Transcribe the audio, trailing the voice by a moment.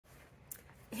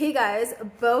Hey guys,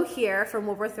 Bo here from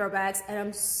Woodward Throwbacks, and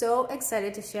I'm so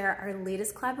excited to share our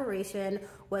latest collaboration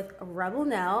with Rebel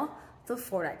Nell, the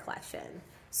Fordite Collection.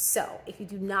 So, if you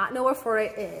do not know what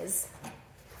Fordite is,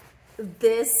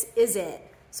 this is it.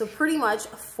 So pretty much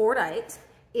Fordite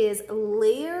is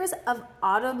layers of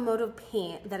automotive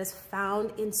paint that is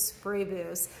found in spray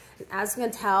booths. And as you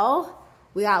can tell,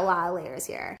 we got a lot of layers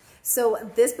here. So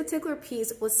this particular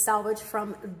piece was salvaged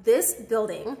from this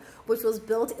building, which was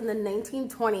built in the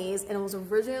 1920s, and it was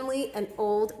originally an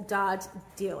old Dodge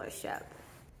dealership.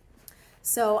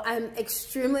 So I'm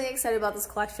extremely excited about this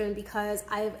collection because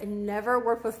I've never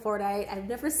worked with Fordite. I've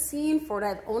never seen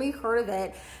Fordite, I've only heard of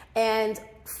it. And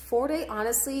Fordite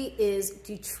honestly is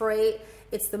Detroit.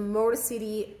 It's the Motor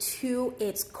City to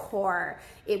its core.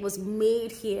 It was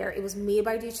made here. It was made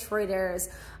by Detroiters.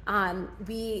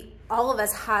 All of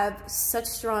us have such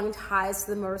strong ties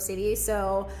to the Motor City,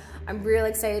 so I'm really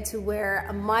excited to wear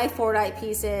my Fordite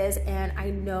pieces, and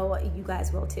I know you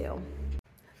guys will too.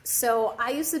 So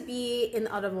I used to be in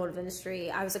the automotive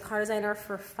industry. I was a car designer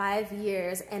for 5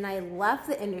 years, and I left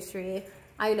the industry,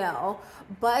 I know,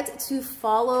 but to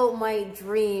follow my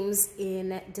dreams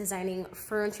in designing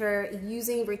furniture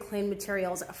using reclaimed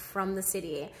materials from the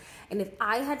city. And if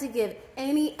I had to give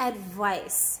any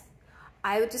advice,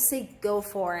 I would just say go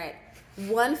for it.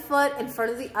 One foot in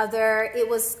front of the other. It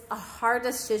was a hard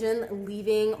decision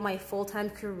leaving my full-time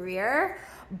career,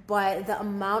 but the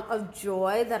amount of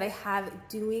joy that I have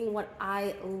doing what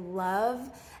I love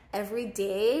every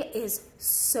day is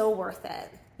so worth it.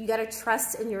 You gotta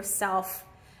trust in yourself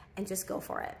and just go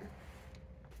for it.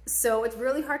 So it's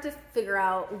really hard to figure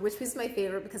out which piece is my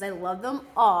favorite because I love them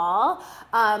all,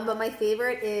 but my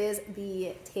favorite is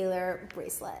the Taylor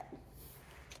bracelet.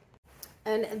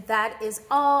 And that is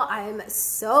all. I'm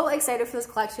so excited for this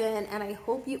collection, and I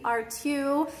hope you are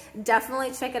too.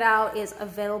 Definitely check it out. It's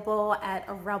available at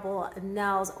Rebel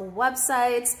Nell's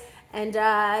website. And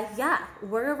yeah,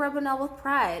 we're a Rebel Nell with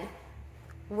pride.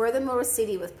 We're the Motor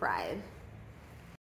City with pride.